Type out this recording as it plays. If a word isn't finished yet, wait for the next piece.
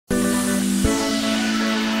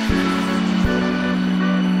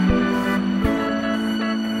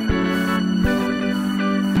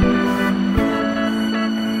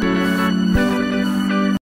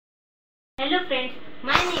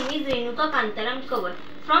Kantaram cover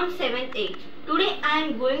from 7th A. Today I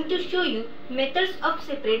am going to show you methods of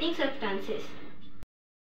separating substances.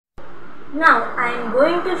 Now I am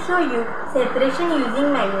going to show you separation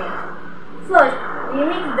using magnet. First, we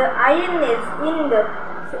mix the iron nails in the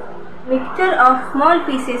mixture of small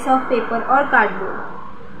pieces of paper or cardboard.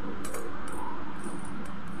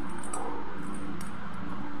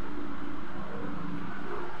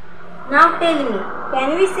 Now tell me,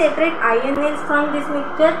 can we separate iron nails from this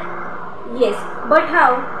mixture? Yes, but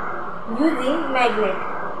how? Using magnet.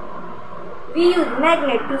 We use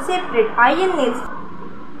magnet to separate iron nails.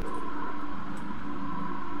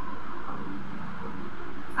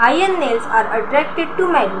 Iron nails are attracted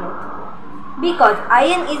to magnet because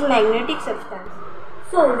iron is magnetic substance.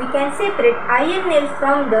 So we can separate iron nails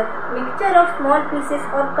from the mixture of small pieces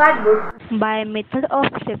or cardboard by method of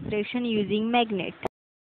separation using magnet.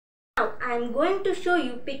 Now I am going to show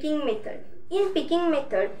you picking method. In picking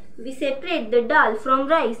method, we separate the dal from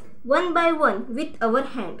rice one by one with our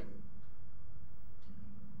hand.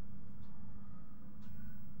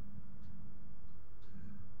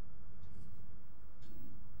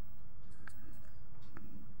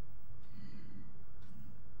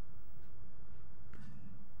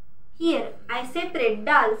 Here I separate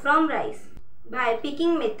dal from rice by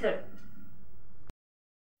picking method.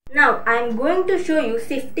 Now I am going to show you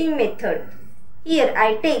sifting method. Here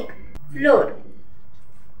I take flour.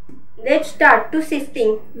 Let's start to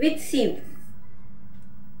sifting with sieve.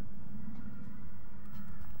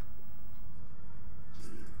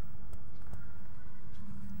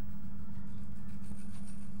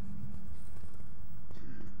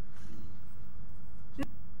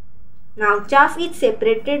 Now chaff is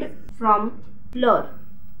separated from flour.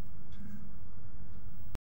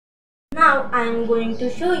 Now I am going to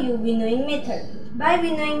show you winnowing method. By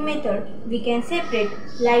winnowing method, we can separate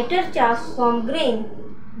lighter chaff from grain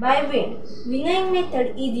by wind. Winnowing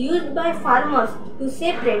method is used by farmers to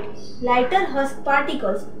separate lighter husk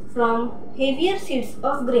particles from heavier seeds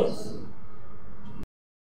of grains.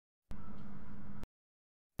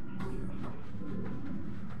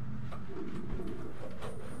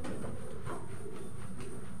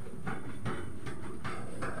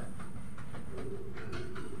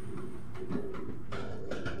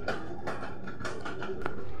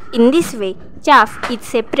 In this way, chaff is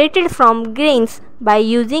separated from grains by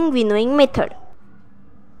using winnowing method.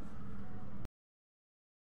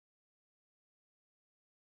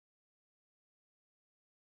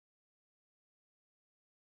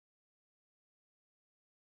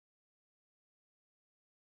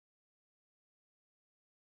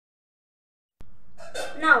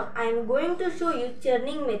 Now I am going to show you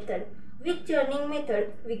churning method. With churning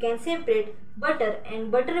method, we can separate butter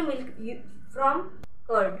and buttermilk from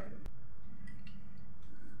curd.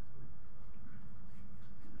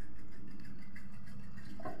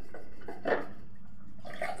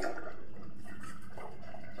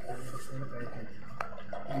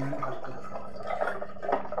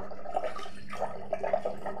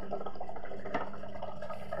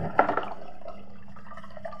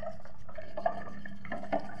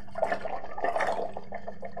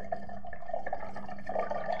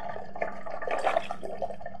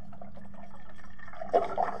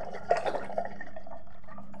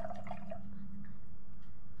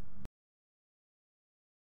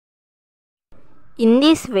 In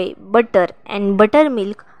this way, butter and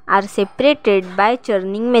buttermilk are separated by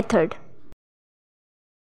churning method.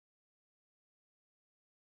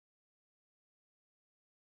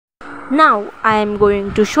 Now I am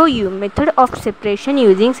going to show you method of separation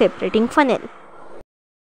using separating funnel.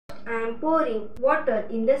 I am pouring water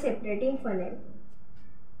in the separating funnel.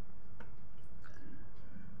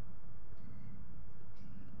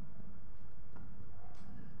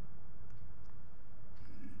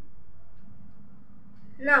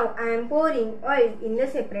 Now I am pouring oil in the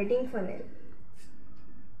separating funnel.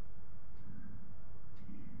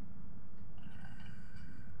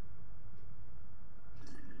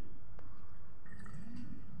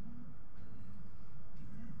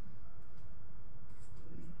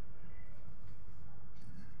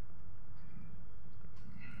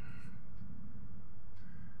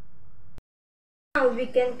 Now we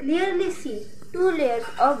can clearly see two layers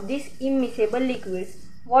of these immiscible liquids.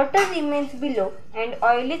 Water remains below and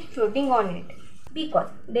oil is floating on it because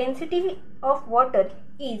density of water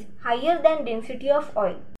is higher than density of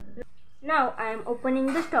oil. Now I am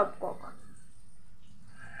opening the stopcock.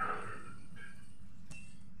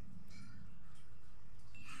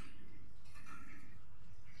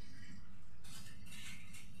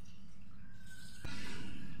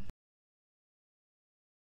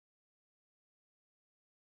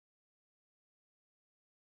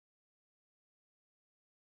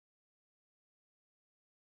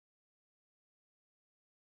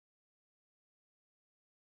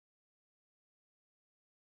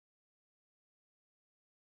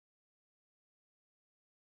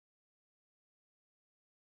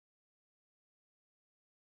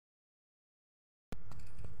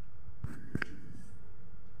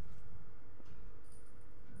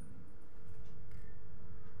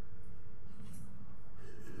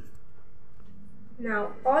 Now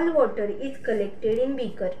all water is collected in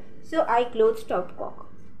beaker, so I close stopcock.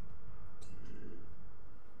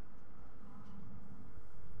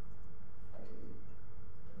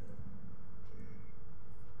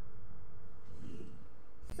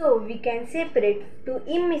 So we can separate two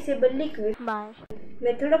immiscible liquids by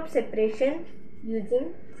method of separation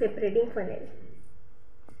using separating funnel.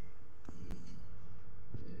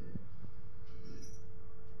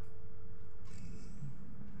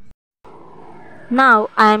 Now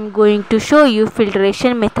I am going to show you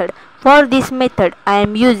filtration method. For this method I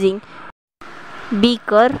am using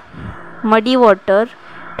beaker, muddy water,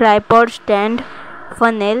 tripod stand,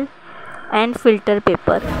 funnel and filter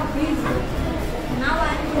paper. Now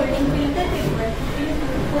I am holding filter paper in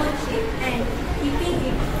cone shape and keeping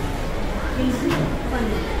it into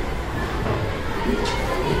funnel.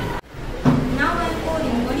 Now I am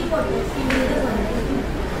pouring muddy water into the funnel.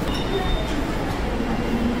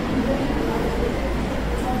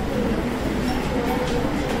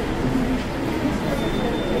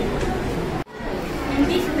 In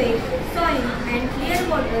this way, soil and clear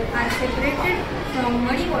water are separated from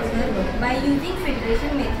muddy water by using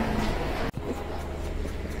filtration method.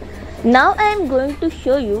 Now I am going to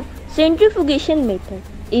show you centrifugation method.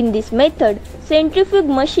 In this method, centrifuge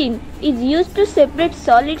machine is used to separate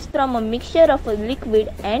solids from a mixture of a liquid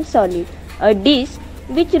and solid. A disc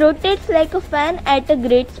which rotates like a fan at a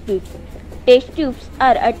great speed. Test tubes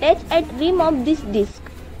are attached at rim of this disc.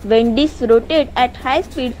 When discs rotate at high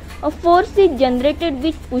speed, a force is generated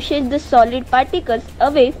which pushes the solid particles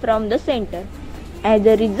away from the center. As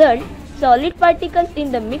a result, solid particles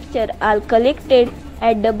in the mixture are collected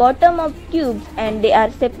at the bottom of tubes and they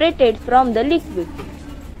are separated from the liquid.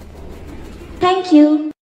 Thank you.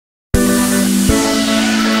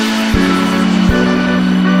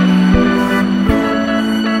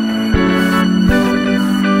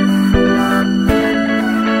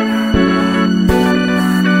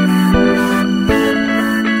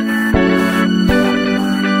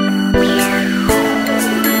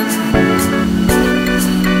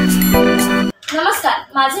 नमस्कार,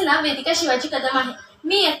 माझे नाव वेदिका शिवाजी कदम आहे.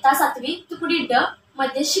 मी इयत्ता 7वी तुकडी ड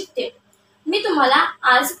मध्ये शिकते. मी तुम्हाला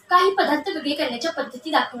आज काही पदार्थ वेगळे करण्याच्या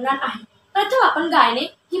पद्धती दाखवणार आहे. प्रथम आपण गाळणे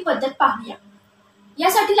ही पद्धत पाहूया.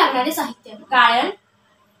 यासाठी लागणारे साहित्य: गाळण,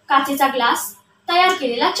 काचेचा ग्लास, तयार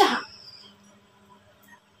केलेला चहा.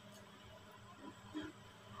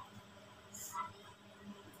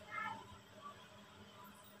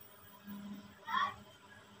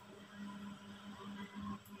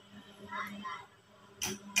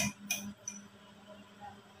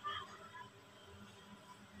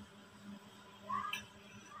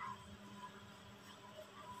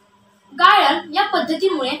 गाळण या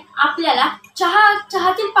पद्धतीमुळे आपल्याला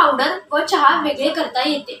चहातील पावडर व चहा वेगळे करता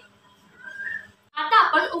येते. आता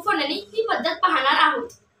आपण उफणणी ही पद्धत पाहणार आहोत.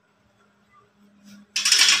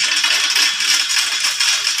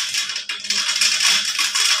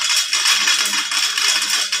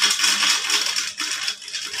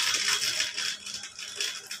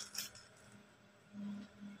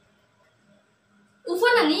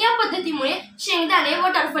 उफणणी या पद्धतीमुळे शेंगदाणे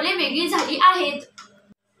व टरफले वेगळी झाली आहेत.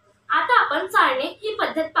 आता आपण चाळणे ही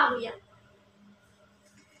पद्धत पाहूया.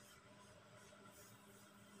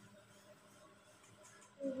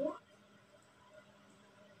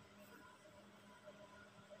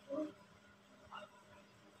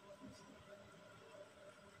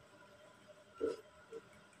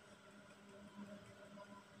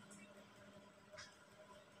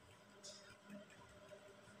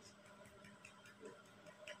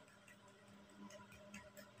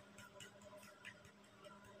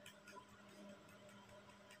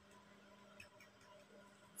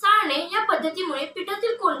 या पद्धतीमुळे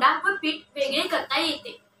पिठातील कोंडा व पीठ वेगळे करता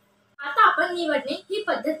येते. आता आपण निवडणे ही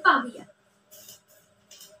पद्धत पाहूया.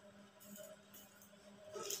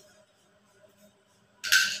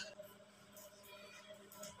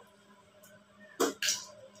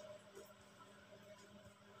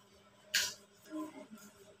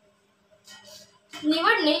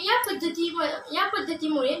 निवडणे या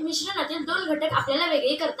पद्धतीमुळे मिश्रणातील दोन घटक आपल्याला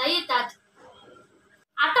वेगळे करता येतात.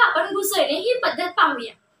 आता आपण घुसळणे ही पद्धत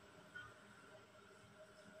पाहूया.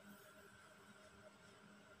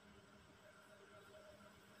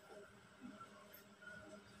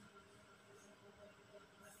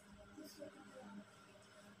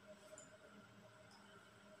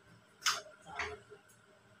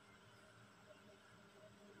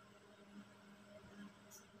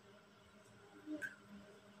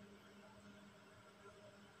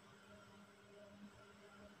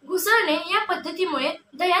 घुसळणे या पद्धतीमुळे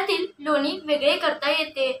दह्यातील लोणी वेगळे करता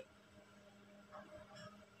येते.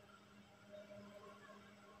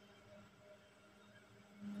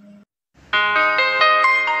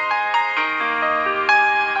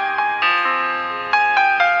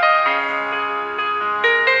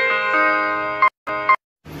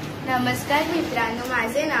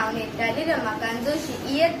 मी रमाकांत जोशी,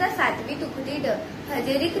 इयत्ता 7वी तुकडी ड,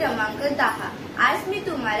 हजेरी क्रमांक 10. आज मी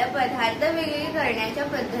तुम्हाला पदार्थ वेगळे करण्याच्या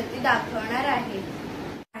पद्धती दाखवणार आहे.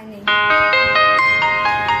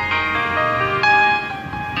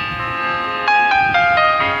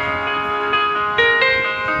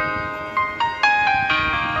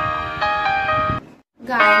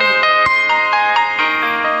 गाळणे,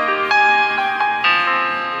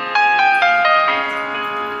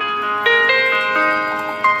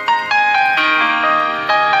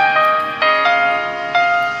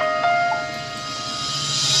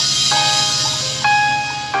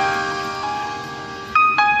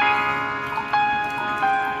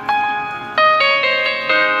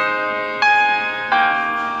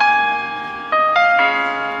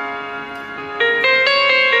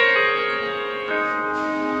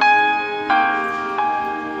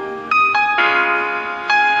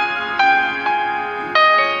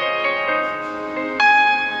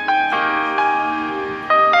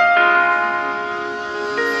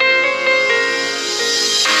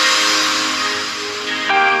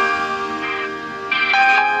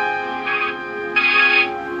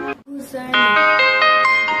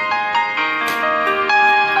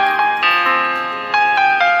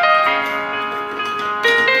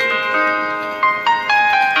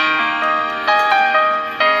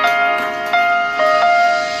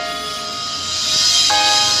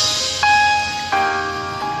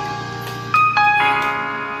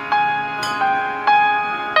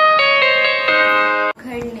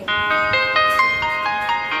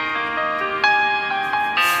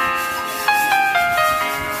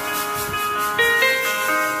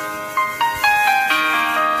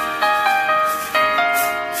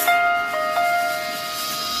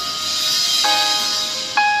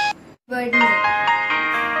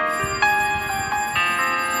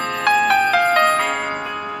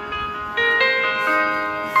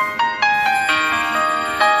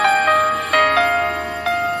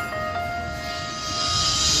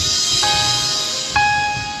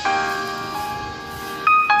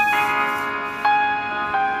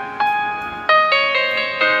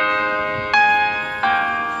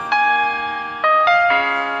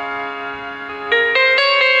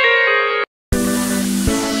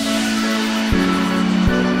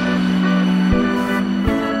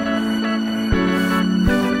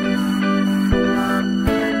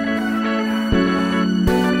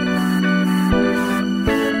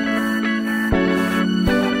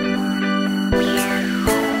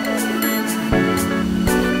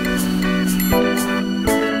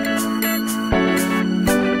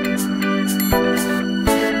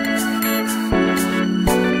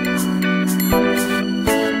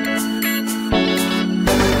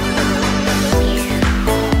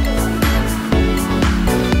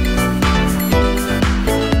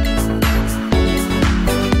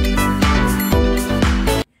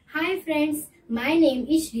 My name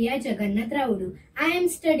is Shriya Jagannath Raudu. I am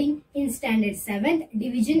studying in standard 7th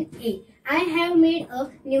division A. I have made a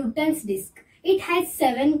Newton's disc. It has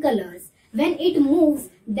 7 colors. When it moves,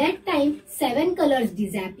 that time 7 colors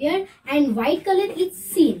disappear and white color is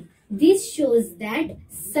seen. This shows that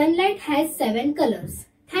sunlight has 7 colors.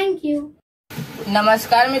 Thank you.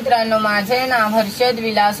 नमस्कार मित्रांनो, माझे नाव हर्षद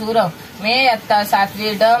विलास उरव. मी इयत्ता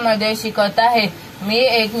 7वी ड मध्ये शिकत आहे. मी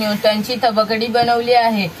एक न्यूटनची तबकडी बनवली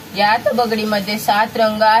आहे. या तबकडीमध्ये 7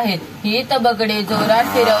 रंग आहेत. ही तबकडी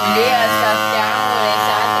जोरात फिरवली असतात, त्यामुळे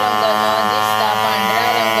 7 रंग न दिसता पांढरा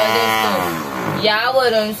रंग दिसतो.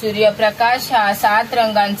 यावरून सूर्यप्रकाश हा 7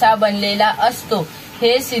 रंगांचा बनलेला असतो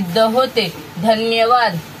हे सिद्ध होते.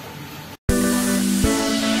 धन्यवाद.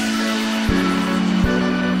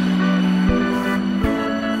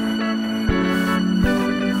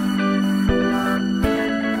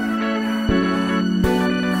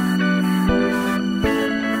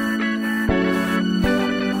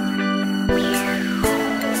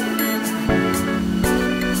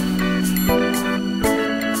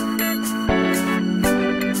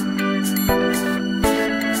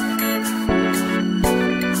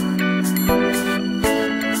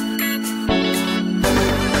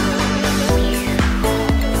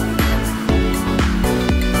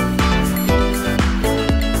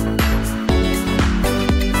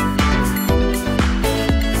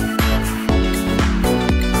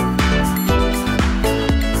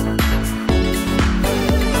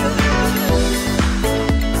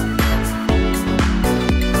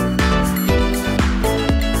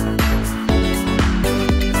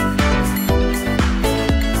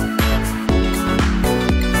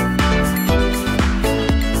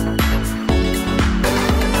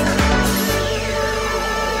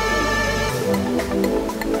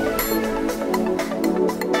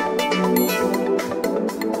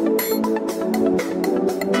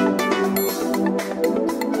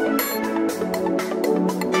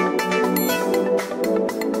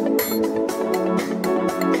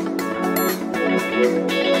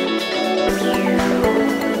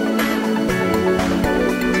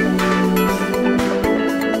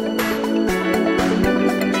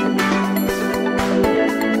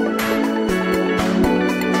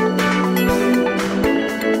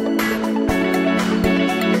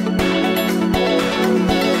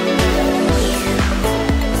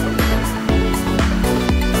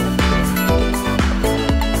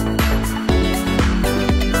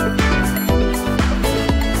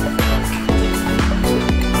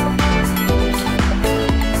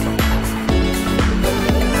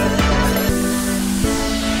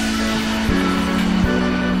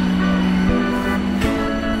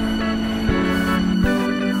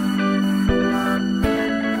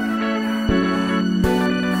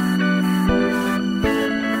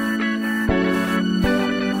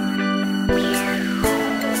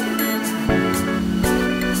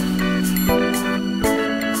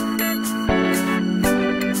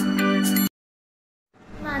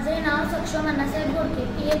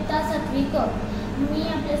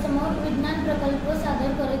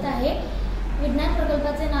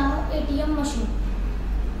 ATM machine.